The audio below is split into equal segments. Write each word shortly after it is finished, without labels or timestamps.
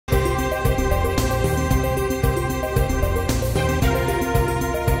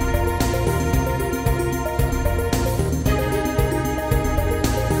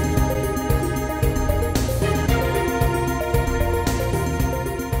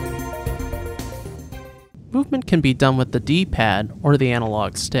Movement can be done with the D-pad or the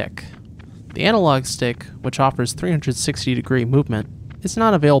analog stick. The analog stick, which offers 360-degree movement, is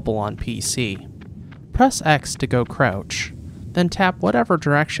not available on PC. Press X to go crouch, then tap whatever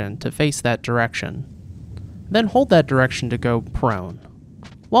direction to face that direction. Then hold that direction to go prone.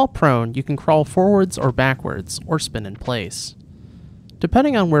 While prone, you can crawl forwards or backwards, or spin in place.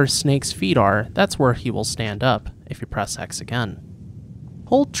 Depending on where Snake's feet are, that's where he will stand up if you press X again.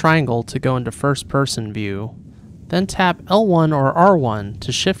 Hold triangle to go into first-person view, then tap L1 or R1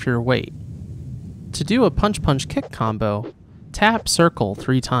 to shift your weight. To do a punch-punch-kick combo, tap circle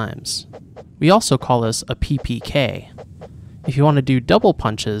 3 times. We also call this a PPK. If you want to do double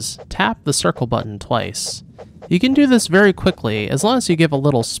punches, tap the circle button twice. You can do this very quickly as long as you give a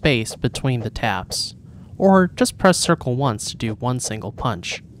little space between the taps, or just press circle once to do one single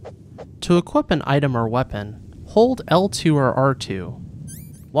punch. To equip an item or weapon, hold L2 or R2.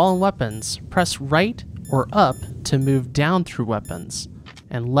 While in weapons, press right or up to move down through weapons,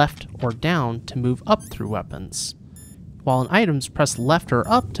 and left or down to move up through weapons. While in items, press left or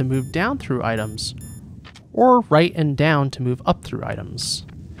up to move down through items, or right and down to move up through items.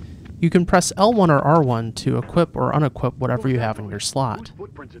 You can press L1 or R1 to equip or unequip whatever you have in your slot.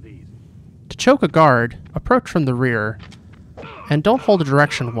 To choke a guard, approach from the rear, and don't hold a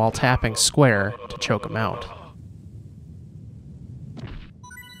direction while tapping square to choke him out.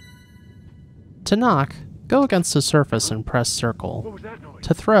 To knock, go against a surface and press circle.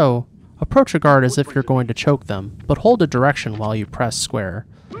 To throw, approach a guard as if you're going to choke them, but hold a direction while you press square.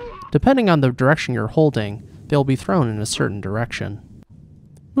 Depending on the direction you're holding, they'll be thrown in a certain direction.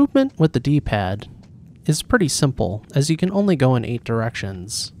 Movement with the D-pad is pretty simple, as you can only go in 8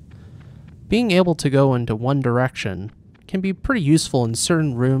 directions. Being able to go into one direction can be pretty useful in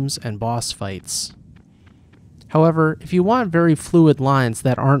certain rooms and boss fights. However, if you want very fluid lines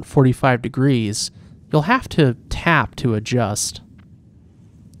that aren't 45 degrees, you'll have to tap to adjust.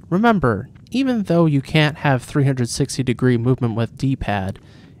 Remember, even though you can't have 360-degree movement with D-pad,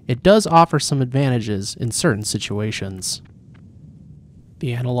 it does offer some advantages in certain situations.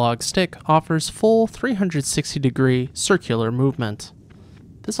 The analog stick offers full 360-degree circular movement.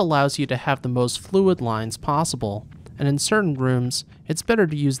 This allows you to have the most fluid lines possible, and in certain rooms, it's better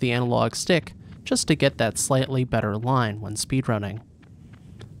to use the analog stick just to get that slightly better line when speedrunning.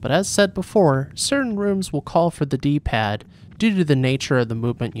 But as said before, certain rooms will call for the D-pad due to the nature of the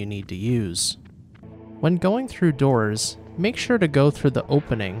movement you need to use. When going through doors, make sure to go through the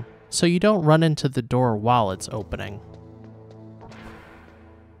opening so you don't run into the door while it's opening.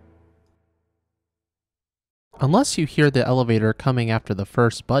 Unless you hear the elevator coming after the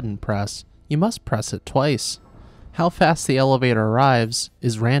first button press, you must press it twice. How fast the elevator arrives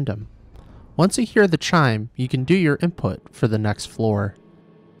is random. Once you hear the chime, you can do your input for the next floor.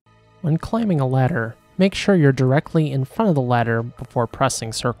 When climbing a ladder, make sure you're directly in front of the ladder before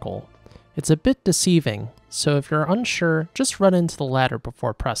pressing circle. It's a bit deceiving, so if you're unsure, just run into the ladder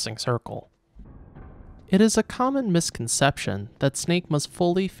before pressing circle. It is a common misconception that Snake must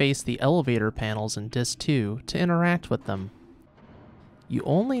fully face the elevator panels in Disc 2 to interact with them. You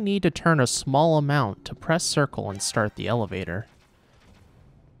only need to turn a small amount to press circle and start the elevator.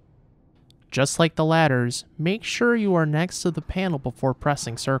 Just like the ladders, make sure you are next to the panel before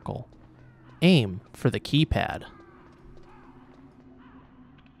pressing circle. Aim for the keypad.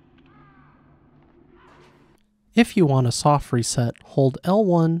 If you want a soft reset, hold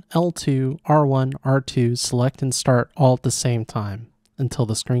L1, L2, R1, R2, select and start all at the same time, until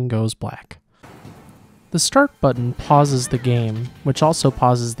the screen goes black. The start button pauses the game, which also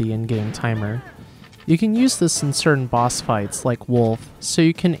pauses the in-game timer. You can use this in certain boss fights like Wolf, so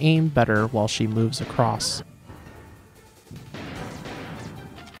you can aim better while she moves across.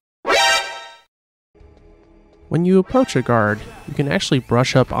 When you approach a guard, you can actually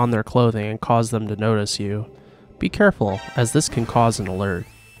brush up on their clothing and cause them to notice you. Be careful, as this can cause an alert.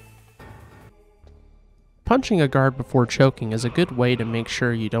 Punching a guard before choking is a good way to make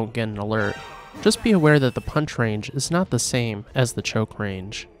sure you don't get an alert. Just be aware that the punch range is not the same as the choke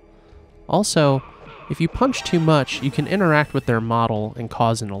range. Also, if you punch too much, you can interact with their model and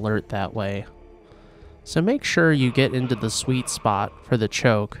cause an alert that way. So make sure you get into the sweet spot for the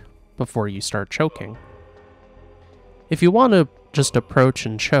choke before you start choking. If you want to just approach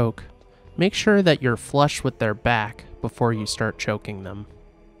and choke, make sure that you're flush with their back before you start choking them.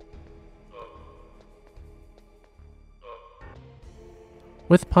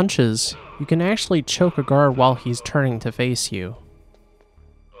 With punches, you can actually choke a guard while he's turning to face you.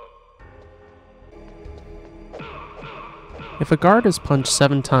 If a guard is punched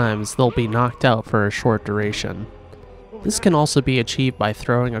 7 times, they'll be knocked out for a short duration. This can also be achieved by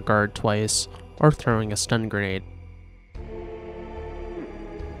throwing a guard twice, or throwing a stun grenade.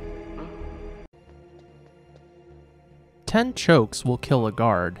 Ten chokes will kill a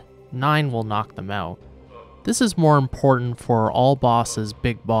guard, 9 will knock them out. This is more important for all bosses'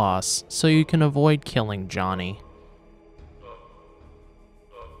 big boss, so you can avoid killing Johnny.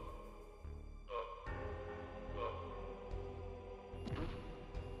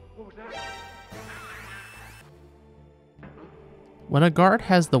 When a guard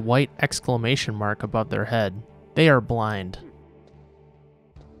has the white exclamation mark above their head, they are blind.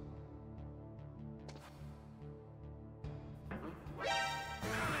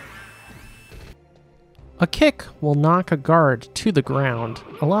 A kick will knock a guard to the ground,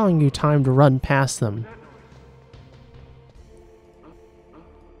 allowing you time to run past them.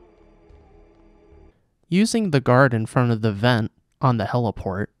 Using the guard in front of the vent on the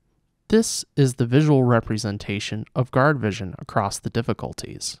heliport, this is the visual representation of guard vision across the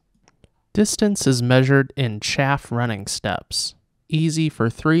difficulties. Distance is measured in chaff running steps. Easy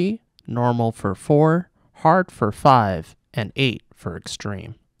for 3, normal for 4, hard for 5, and 8 for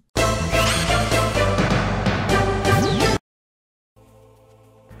extreme.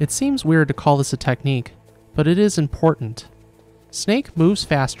 It seems weird to call this a technique, but it is important. Snake moves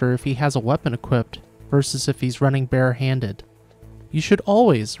faster if he has a weapon equipped versus if he's running bare-handed. You should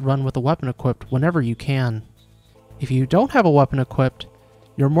always run with a weapon equipped whenever you can. If you don't have a weapon equipped,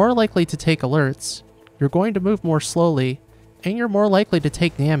 you're more likely to take alerts, you're going to move more slowly, and you're more likely to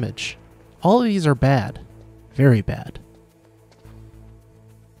take damage. All of these are bad. Very bad.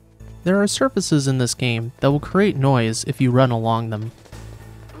 There are surfaces in this game that will create noise if you run along them.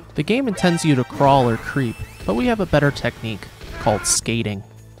 The game intends you to crawl or creep, but we have a better technique called skating.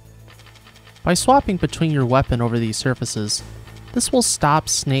 By swapping between your weapon over these surfaces, this will stop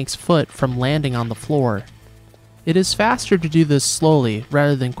Snake's foot from landing on the floor. It is faster to do this slowly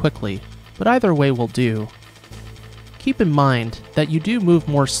rather than quickly, but either way will do. Keep in mind that you do move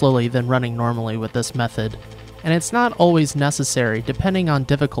more slowly than running normally with this method, and it's not always necessary depending on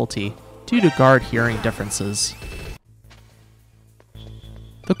difficulty due to guard hearing differences.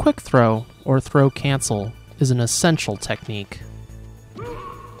 The quick throw, or throw cancel, is an essential technique.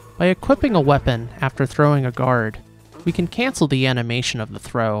 By equipping a weapon after throwing a guard, we can cancel the animation of the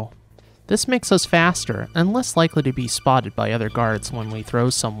throw. This makes us faster and less likely to be spotted by other guards when we throw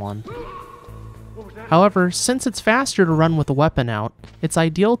someone. However, since it's faster to run with the weapon out, it's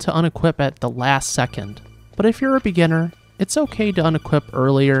ideal to unequip at the last second. But if you're a beginner, it's okay to unequip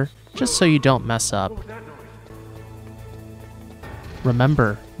earlier, just so you don't mess up.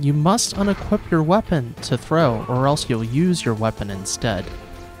 Remember, you must unequip your weapon to throw, or else you'll use your weapon instead.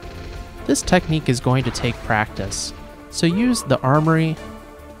 This technique is going to take practice, so use the armory,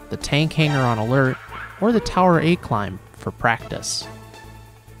 the tank hangar on alert, or the tower A climb for practice.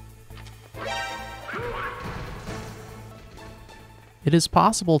 It is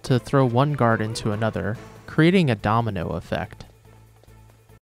possible to throw one guard into another, creating a domino effect.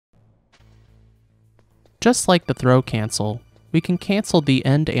 Just like the throw cancel, we can cancel the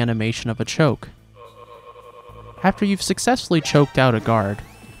end animation of a choke. After you've successfully choked out a guard,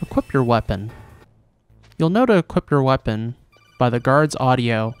 equip your weapon. You'll know to equip your weapon by the guard's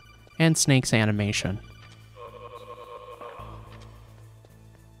audio and Snake's animation.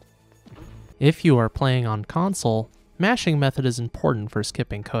 If you are playing on console, mashing method is important for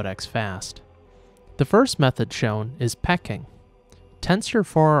skipping codecs fast. The first method shown is pecking. Tense your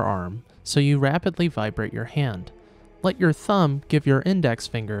forearm so you rapidly vibrate your hand. Let your thumb give your index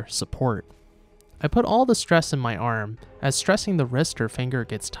finger support. I put all the stress in my arm, as stressing the wrist or finger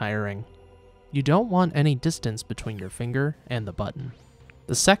gets tiring. You don't want any distance between your finger and the button.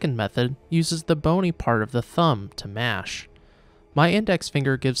 The second method uses the bony part of the thumb to mash. My index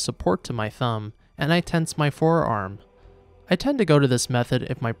finger gives support to my thumb, and I tense my forearm. I tend to go to this method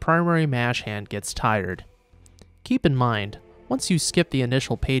if my primary mash hand gets tired. Keep in mind, once you skip the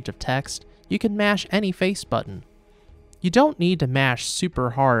initial page of text, you can mash any face button. You don't need to mash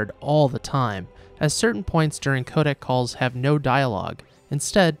super hard all the time, as certain points during codec calls have no dialogue,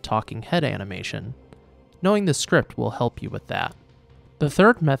 instead talking head animation. Knowing the script will help you with that. The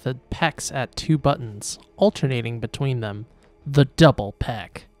third method pecks at 2 buttons, alternating between them, the double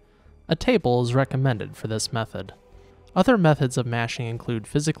peck. A table is recommended for this method. Other methods of mashing include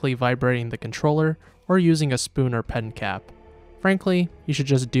physically vibrating the controller or using a spoon or pen cap. Frankly, you should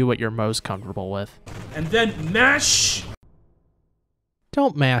just do what you're most comfortable with. And then mash!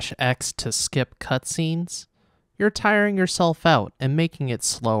 Don't mash X to skip cutscenes. You're tiring yourself out and making it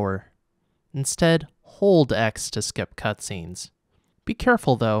slower. Instead, hold X to skip cutscenes. Be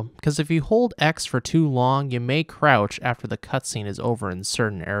careful though, because if you hold X for too long, you may crouch after the cutscene is over in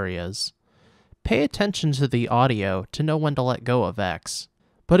certain areas. Pay attention to the audio to know when to let go of X.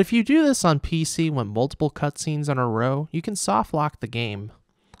 But if you do this on PC when multiple cutscenes in a row, you can soft lock the game.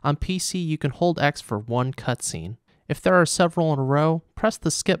 On PC, you can hold X for one cutscene. If there are several in a row, press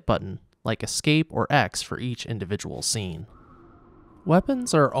the skip button, like Escape or X for each individual scene.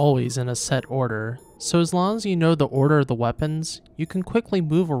 Weapons are always in a set order, so as long as you know the order of the weapons, you can quickly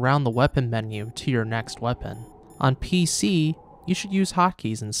move around the weapon menu to your next weapon. On PC, you should use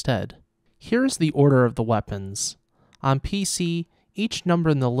hotkeys instead. Here's the order of the weapons. On PC, each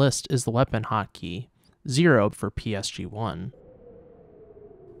number in the list is the weapon hotkey, 0 for PSG1.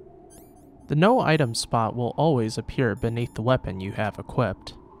 The no item spot will always appear beneath the weapon you have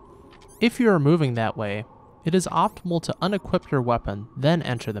equipped. If you are moving that way, it is optimal to unequip your weapon, then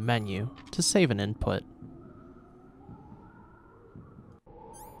enter the menu to save an input.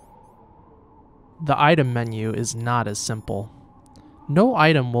 The item menu is not as simple. No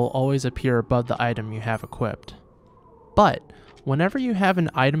item will always appear above the item you have equipped. But whenever you have an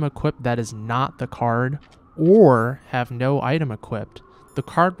item equipped that is not the card, or have no item equipped, the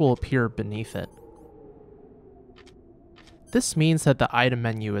card will appear beneath it. This means that the item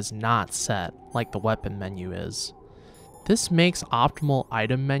menu is not set like the weapon menu is. This makes optimal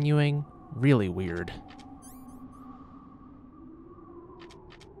item menuing really weird.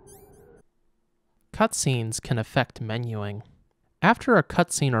 Cutscenes can affect menuing. After a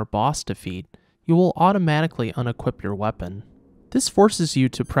cutscene or boss defeat, you will automatically unequip your weapon. This forces you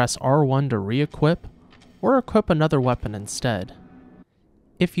to press R1 to re-equip, or equip another weapon instead.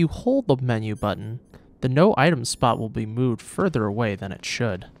 If you hold the menu button, the no item spot will be moved further away than it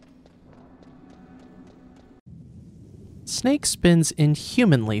should. Snake spins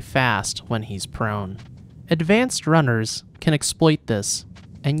inhumanly fast when he's prone. Advanced runners can exploit this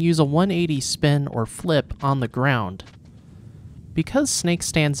and use a 180 spin or flip on the ground. Because Snake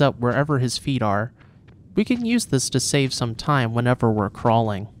stands up wherever his feet are, we can use this to save some time whenever we're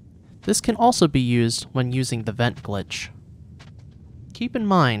crawling. This can also be used when using the vent glitch. Keep in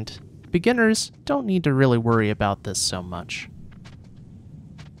mind, beginners don't need to really worry about this so much.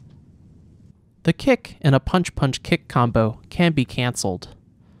 The kick in a punch-punch kick combo can be cancelled.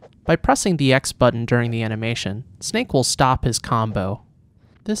 By pressing the X button during the animation, Snake will stop his combo.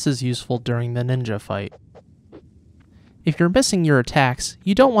 This is useful during the ninja fight. If you're missing your attacks,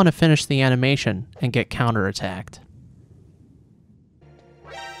 you don't want to finish the animation and get counterattacked.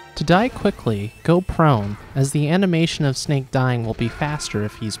 To die quickly, go prone, as the animation of Snake dying will be faster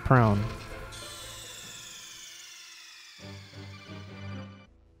if he's prone.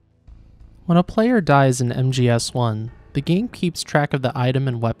 When a player dies in MGS1, the game keeps track of the item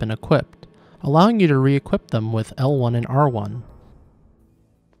and weapon equipped, allowing you to re-equip them with L1 and R1.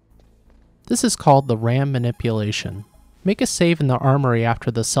 This is called the RAM manipulation. Make a save in the armory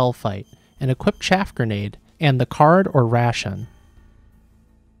after the cell fight, and equip Chaff Grenade and the card or ration.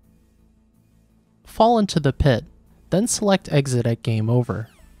 Fall into the pit, then select exit at game over.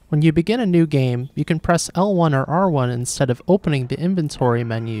 When you begin a new game, you can press L1 or R1 instead of opening the inventory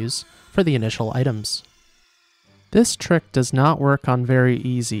menus for the initial items. This trick does not work on Very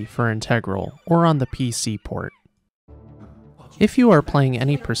Easy for Integral or on the PC port. If you are playing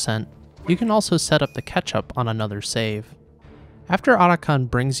any %, you can also set up the catch-up on another save. After Otacon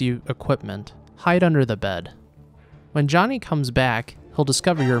brings you equipment, hide under the bed. When Johnny comes back, he'll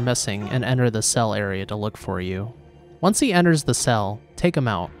discover you're missing and enter the cell area to look for you. Once he enters the cell, take him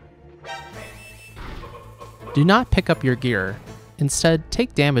out. Do not pick up your gear. Instead,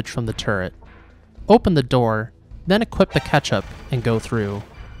 take damage from the turret. Open the door, then equip the ketchup and go through.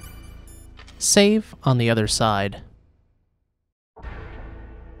 Save on the other side.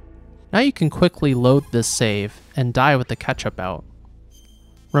 Now you can quickly load this save and die with the ketchup out.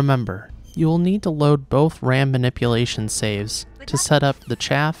 Remember, you will need to load both RAM manipulation saves to set up the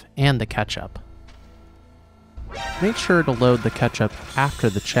chaff and the ketchup. Make sure to load the ketchup after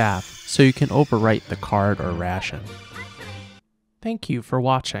the chaff so you can overwrite the card or ration. Thank you for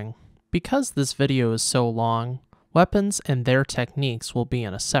watching. Because this video is so long, weapons and their techniques will be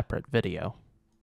in a separate video.